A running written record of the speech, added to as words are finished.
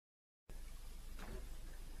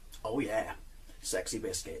Oh yeah, sexy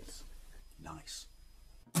biscuits. Nice.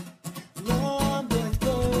 London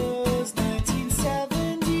Blues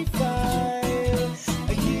 1975.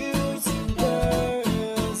 A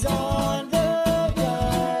YouTuber's on the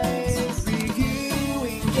rise.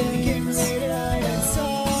 Reviewing games late at night and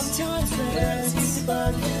sometimes friends used to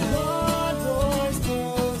bug him. London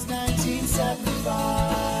Blues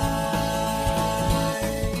 1975.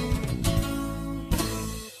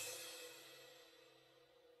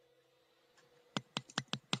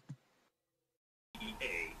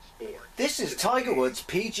 This is Tiger Woods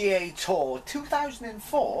PGA Tour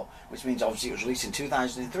 2004, which means obviously it was released in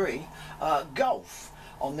 2003, golf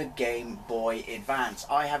on the Game Boy Advance.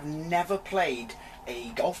 I have never played a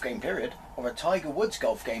golf game, period, or a Tiger Woods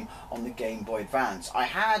golf game on the Game Boy Advance. I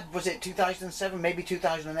had, was it 2007, maybe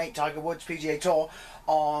 2008, Tiger Woods PGA Tour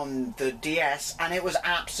on the DS, and it was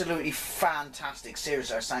absolutely fantastic.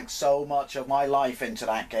 Seriously, I sank so much of my life into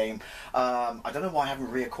that game. I don't know why I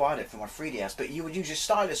haven't reacquired it for my 3DS, but you would use your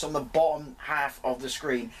stylus on the bottom half of the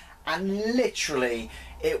screen, and literally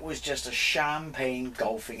it was just a champagne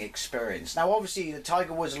golfing experience. Now obviously the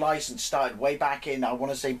Tiger Woods license started way back in, I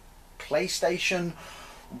want to say, PlayStation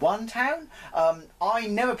 1 town. I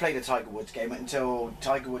never played a Tiger Woods game until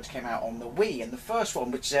Tiger Woods came out on the Wii, and the first one,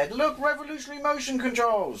 which said, look, revolutionary motion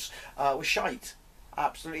controls, was shite.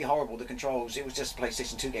 Absolutely horrible, the controls. It was just a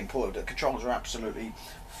PlayStation 2 game ported. The controls were absolutely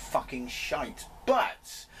fucking shite.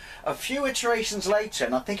 But a few iterations later,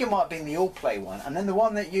 and I think it might have been the All-Play one, and then the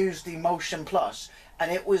one that used the Motion Plus,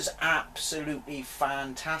 and it was absolutely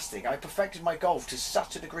fantastic. I perfected my golf to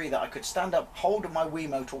such a degree that I could stand up, hold my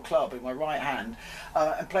Wiimote or club in my right hand,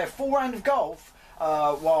 and play a full round of golf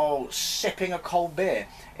while sipping a cold beer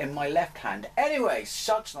in my left hand. Anyway,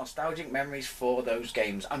 such nostalgic memories for those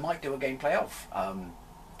games. I might do a gameplay of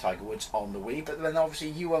Tiger Woods on the Wii, but then obviously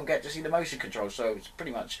you won't get to see the motion control, so it's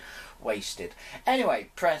pretty much wasted. Anyway,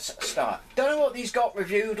 press start. Don't know what these got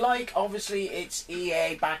reviewed like. Obviously it's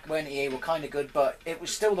EA, back when EA were kind of good, but it was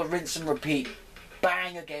still the rinse and repeat,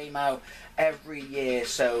 bang a game out every year.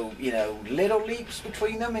 So, you know, little leaps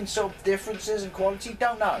between them in sort of differences and quality,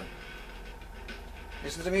 don't know.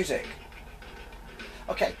 Listen to the music.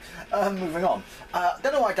 Okay, moving on.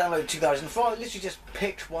 Don't know why I downloaded 2004. I literally just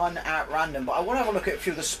picked one at random, but I want to have a look at a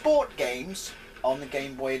few of the sport games on the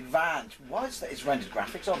Game Boy Advance. Was there, it's rendered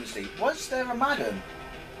graphics, obviously. Was there a Madden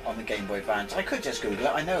on the Game Boy Advance? I could just Google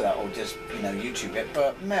it, I know that, or just, you know, YouTube it,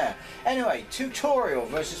 but meh. Anyway, tutorial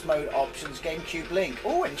versus mode options, GameCube Link.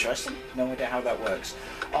 Oh, interesting. No idea how that works.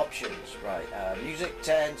 Options, right. Music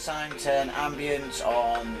 10, sound 10, ambience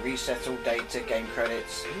on, reset all data, game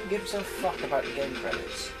credits. Who gives a fuck about the game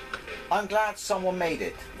credits? I'm glad someone made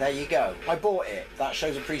it. There you go. I bought it. That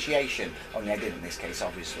shows appreciation. Only I did in this case,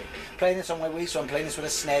 obviously. Playing this on my Wii, so I'm playing this with a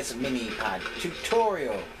SNES mini pad.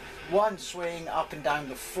 Tutorial. One swing up and down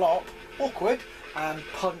the flop. Awkward. And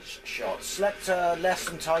punch shots. Select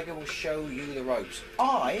lesson. Tiger will show you the ropes.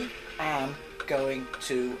 I am going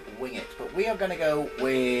to wing it, but we are going to go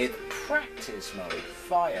with practice mode.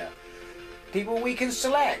 Fire. People we can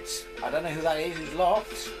select. I don't know who that is, who's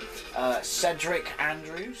locked. Cedric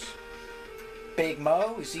Andrews. Big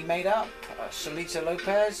Mo, is he made up? Solita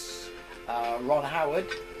Lopez, Ron Howard,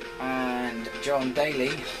 and John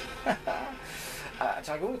Daly.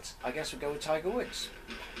 Tiger Woods. I guess we'll go with Tiger Woods.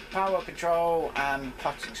 Power, control, and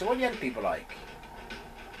putting. So what do the other people like?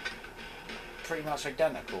 Pretty much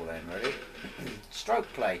identical then, really. Stroke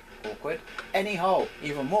play, awkward. Any hole,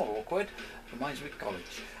 even more awkward. Reminds me of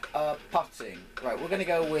college. Putting. Right, we're going to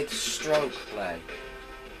go with stroke play.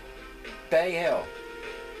 Bay Hill.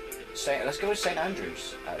 Let's go with St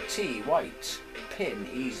Andrews. Tee, white. Pin,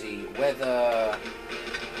 easy. Weather,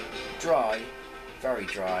 dry. Very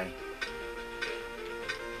dry.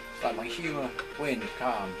 It's like my humour. Wind,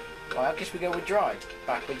 calm. Right, I guess we go with dry.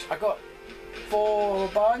 Backwards. I got 4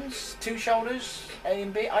 buns, 2 shoulders, A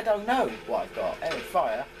and B. I don't know what I've got. Anyway,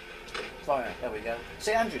 fire. Fire. There we go.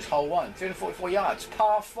 St Andrews, hole 1. 344 yards.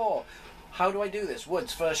 Par 4. How do I do this?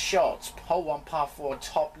 Woods, first shots. Hole 1, par 4,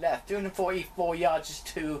 top left. 344 yards is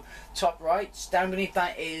to top right. Down beneath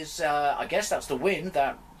that is, I guess that's the wind,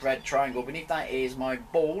 that red triangle. Beneath that is my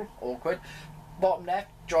ball. Awkward. Bottom left,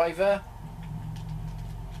 driver.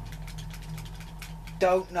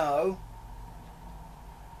 Don't know.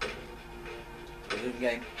 Resume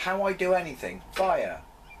game. How I do anything. Fire.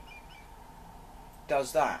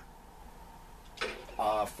 Does that.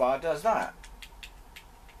 Fire does that.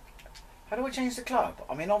 How do I change the club?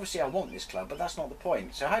 I mean, obviously I want this club, but that's not the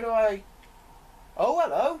point. So how do I... Oh,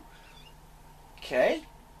 hello. Okay.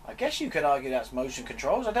 I guess you could argue that's motion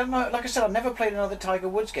controls. I don't know. Like I said, I've never played another Tiger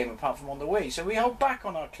Woods game apart from on the Wii. So we hold back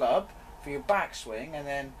on our club for your backswing, and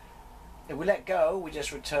then If we let go, we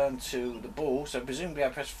just return to the ball. So presumably I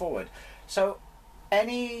press forward. So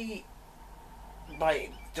any,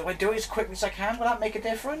 like, do I do it as quickly as I can? Will that make a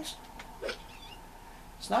difference?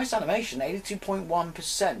 It's nice animation,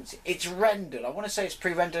 82.1%. It's rendered. I want to say it's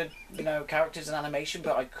pre-rendered, you know, characters and animation,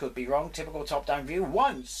 but I could be wrong. Typical top-down view.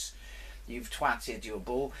 Once you've twatted your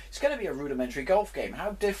ball, it's going to be a rudimentary golf game.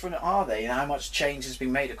 How different are they, and how much change has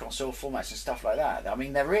been made across all formats and stuff like that? I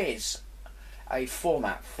mean, there is a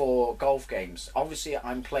format for golf games. Obviously,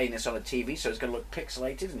 I'm playing this on a TV, so it's going to look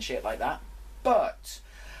pixelated and shit like that. But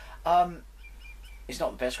it's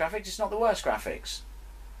not the best graphics. It's not the worst graphics.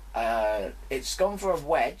 It's gone for a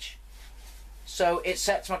wedge, so it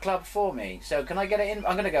sets my club for me. So can I get it in?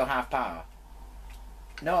 I'm going to go half power.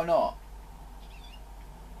 No, I'm not.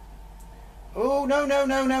 Oh, no, no,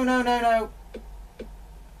 no, no, no, no, no.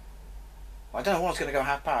 I don't know what's going to go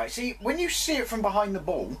half power. See, when you see it from behind the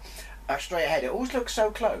ball, straight ahead, it always looks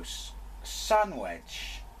so close. Sun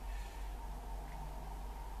wedge.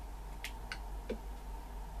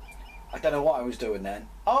 I don't know what I was doing then.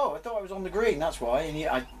 Oh, I thought I was on the green, that's why.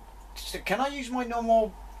 And so can I use my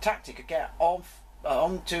normal tactic to get off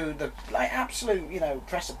onto the, like, absolute, you know,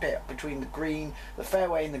 precipice between the green, the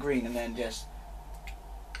fairway and the green, and then just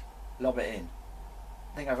lob it in?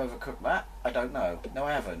 I think I've overcooked that. I don't know. No,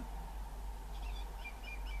 I haven't.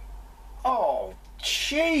 Oh,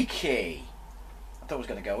 cheeky! I thought it was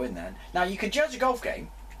going to go in then. Now, you can judge a golf game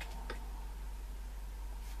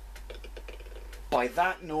by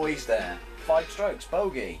that noise there. 5 strokes,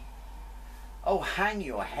 bogey. Oh, hang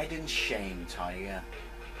your head in shame, Tiger.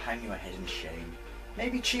 Hang your head in shame.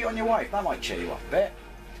 Maybe cheat on your wife. That might cheer you up a bit.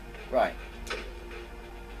 Right.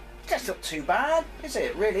 That's not too bad, is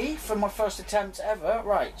it, really, for my first attempt ever?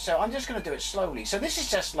 Right, so I'm just going to do it slowly. So this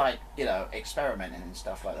is just like, you know, experimenting and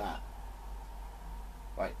stuff like that.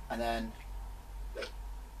 Right, and then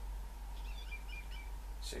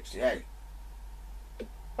 68.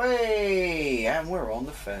 Hey, and we're on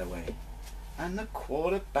the fairway. And the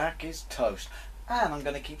quarterback is toast. And I'm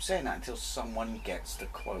going to keep saying that until someone gets the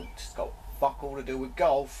quote. It's got fuck all to do with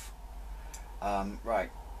golf.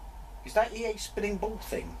 Right. Is that EA spinning ball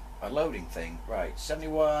thing? A loading thing? Right.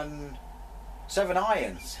 71. 7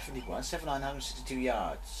 irons. 71. 762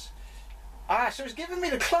 yards. Ah, so it's giving me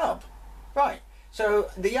the club. Right. So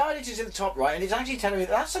the yardage is in the top right, and it's actually telling me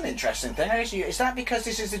that's an interesting thing. Actually, is that because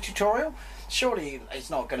this is a tutorial? Surely it's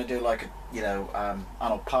not going to do like a, you know,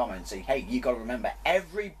 Arnold Palmer and say, hey, you got to remember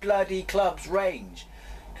every bloody club's range.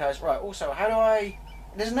 Because, right, also, how do I...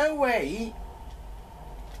 There's no way...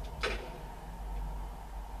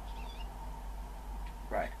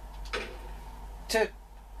 Right. I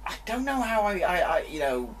don't know how I you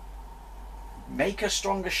know, make a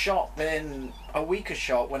stronger shot than a weaker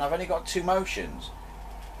shot when I've only got 2 motions.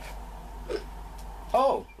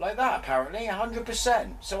 Oh, like that apparently,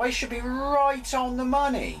 100%. So I should be right on the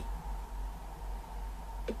money.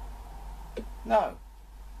 No.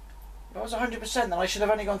 If I was 100%, then I should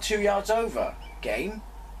have only gone 2 yards over. Game.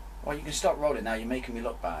 Well, you can stop rolling now, you're making me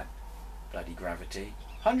look bad. Bloody gravity.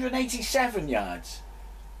 187 yards.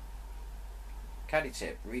 Caddy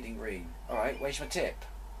tip, reading green. Alright, where's my tip?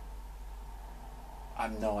 I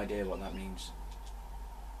have no idea what that means.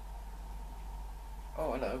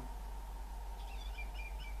 Oh, hello.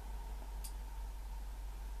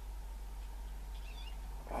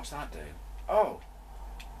 What's that do? Oh!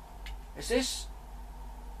 Is this...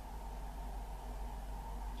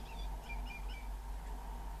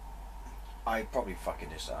 I probably fucking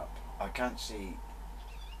this up. I can't see...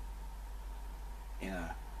 You know,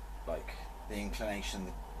 like, the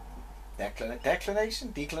inclination...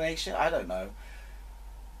 Declination? Declination? I don't know.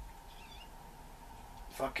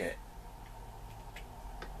 Fuck it.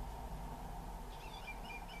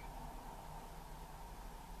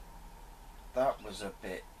 That was a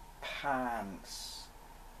bit pants.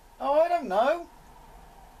 Oh, I don't know.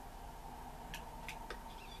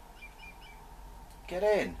 Get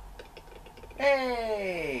in.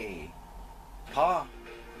 Hey! Par.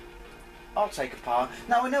 I'll take a par.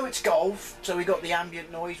 Now I know it's golf, so we got the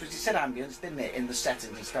ambient noise, which it said ambience, didn't it, in the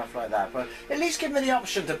settings and stuff like that. But at least give me the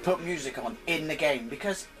option to put music on in the game,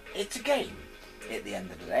 because it's a game at the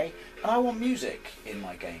end of the day, and I want music in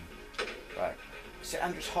my game. Right. St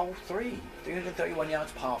Andrews hole 3, 331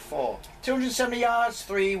 yards, par 4, 270 yards,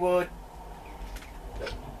 3 wood.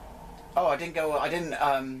 Oh, I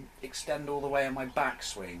didn't extend all the way on my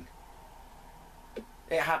backswing.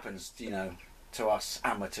 It happens, you know, to us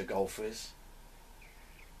amateur golfers.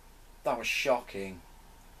 That was shocking.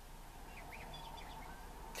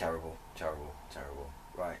 Terrible, terrible, terrible.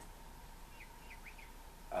 Right.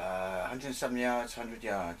 107 yards, 100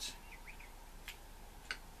 yards.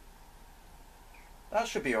 That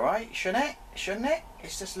should be alright, shouldn't it? Shouldn't it?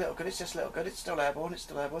 It's just a little good, it's just a little good. It's still airborne, it's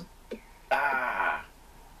still airborne. Ah!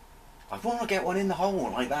 I want to get one in the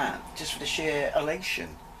hole like that, just for the sheer elation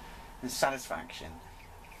and satisfaction.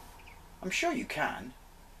 I'm sure you can.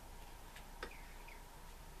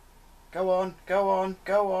 Go on, go on,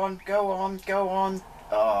 go on, go on, go on.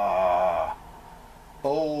 Ah!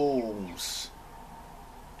 Balls.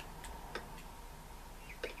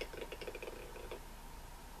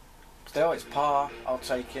 Still, it's par. I'll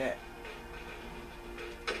take it.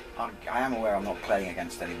 I am aware I'm not playing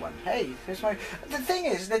against anyone. Hey, here's my... The thing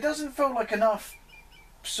is, there doesn't feel like enough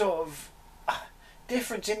sort of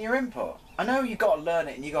difference in your input. I know you got to learn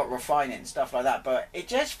it and you got to refine it and stuff like that, but it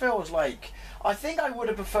just feels like... I think I would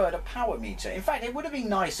have preferred a power meter. In fact, it would have been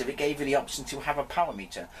nice if it gave you the option to have a power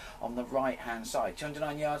meter on the right-hand side.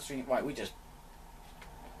 209 yards, right, we just...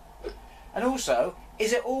 And also,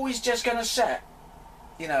 is it always just going to set,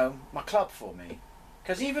 you know, my club for me?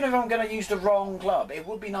 Because even if I'm going to use the wrong club, it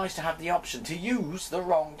would be nice to have the option to use the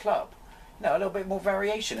wrong club. You know, a little bit more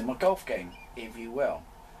variation in my golf game, if you will.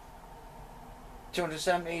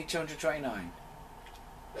 270, 229.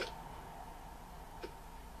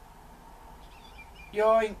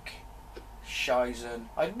 Yoink. Shizen.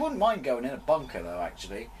 I wouldn't mind going in a bunker though,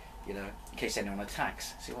 actually. You know, in case anyone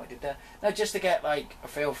attacks. See what I did there? No, just to get, like, a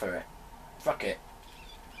feel for it. Fuck it.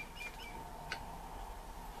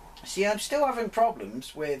 See, I'm still having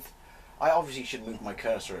problems with... I obviously should move my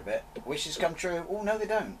cursor a bit. Wishes come true. Oh, no, they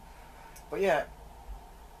don't. But yeah,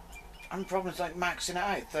 I'm having problems like maxing it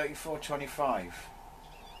out. 34.25.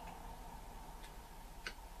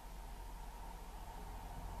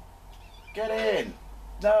 Get in.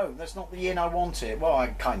 No, that's not the in I wanted. Well, I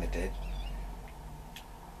kind of did.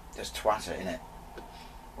 Just twat it, innit?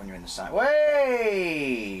 When you're in the side.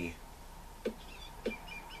 Way!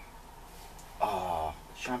 Ah.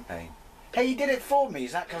 Champagne. Hey, you did it for me.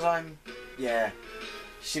 Is that because I'm... Yeah.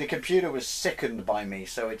 See, the computer was sickened by me,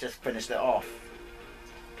 so it just finished it off.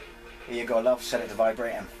 Here you go, love. Set it to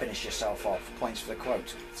vibrate and finish yourself off. Points for the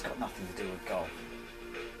quote. It's got nothing to do with golf.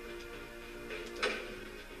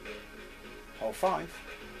 Hole 5.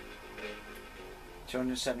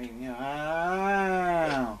 270...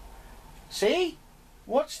 Wow. See?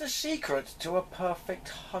 What's the secret to a perfect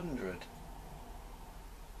 100?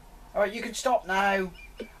 Alright, you can stop now.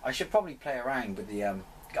 I should probably play around with the...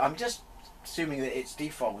 I'm just assuming that it's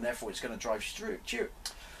default and therefore it's going to drive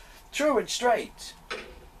true and straight.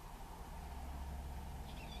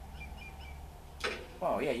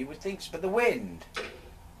 Well, yeah, you would think so, but the wind.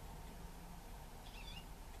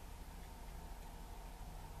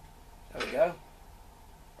 There we go.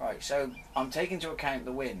 Right, so I'm taking into account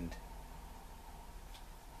the wind.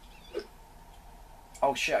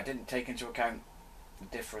 Oh shit, I didn't take into account the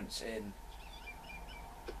difference in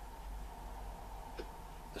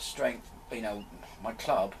the strength, you know, my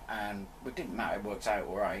club, and it didn't matter, it worked out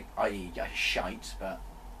alright, i.e. I shite, but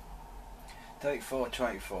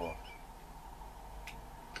 34.24.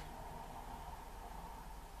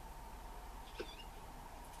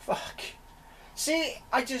 Fuck. See,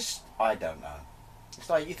 I don't know. It's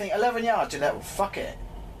like, you think 11 yards, you're like, well, fuck it.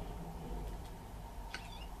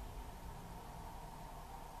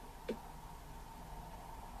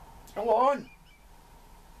 Go on.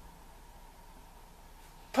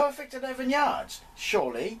 Perfect 11 yards.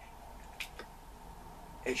 Surely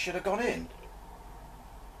it should have gone in.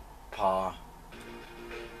 Par.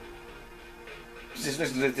 This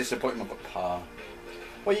is a disappointment, but par.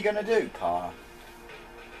 What are you going to do, par?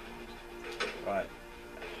 Right.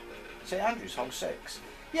 St Andrews, hole 6.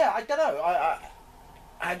 Yeah, I don't know.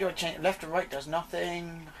 How do I change? Left and right does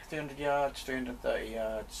nothing. 300 yards, 330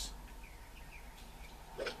 yards.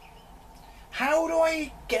 How do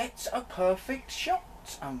I get a perfect shot?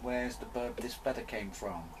 And where's the bird this better came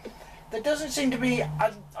from? There doesn't seem to be...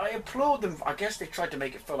 I applaud them. I guess they tried to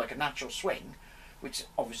make it feel like a natural swing, which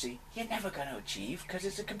obviously you're never going to achieve because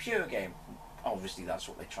it's a computer game. Obviously that's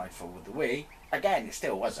what they tried for with the Wii. Again, it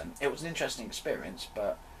still wasn't. It was an interesting experience,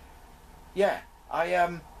 but yeah,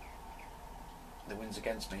 the wind's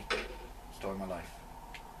against me. Story of my life.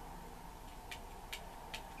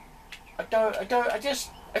 I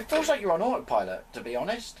just... It feels like you're on autopilot, to be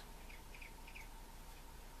honest.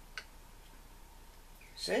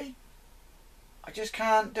 See? I just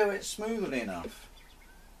can't do it smoothly enough.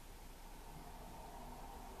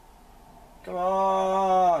 Come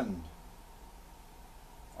on!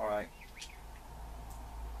 Alright.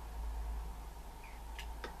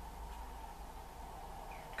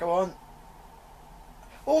 Go on.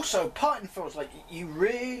 Also, putting feels like you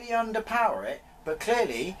really underpower it, but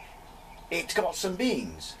clearly it's got some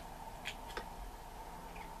beans.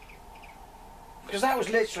 Because that was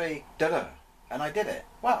literally da-da, and I did it.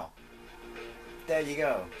 Well, there you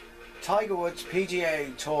go. Tiger Woods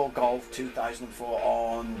PGA Tour Golf 2004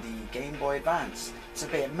 on the Game Boy Advance. It's a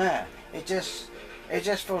bit meh. It just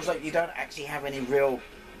feels like you don't actually have any real,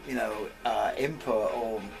 you know, input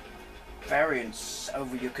or variance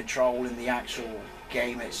over your control in the actual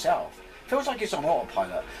game itself. Feels like it's on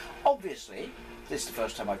autopilot. Obviously, this is the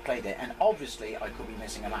first time I've played it, and obviously I could be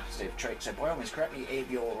missing a massive trick, so by all means correct me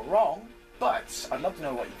if you're wrong, but I'd love to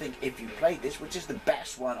know what you think if you played this, which is the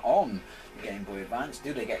best one on the Game Boy Advance.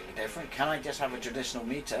 Do they get different? Can I just have a traditional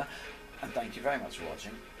meter? And thank you very much for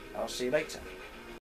watching. I'll see you later.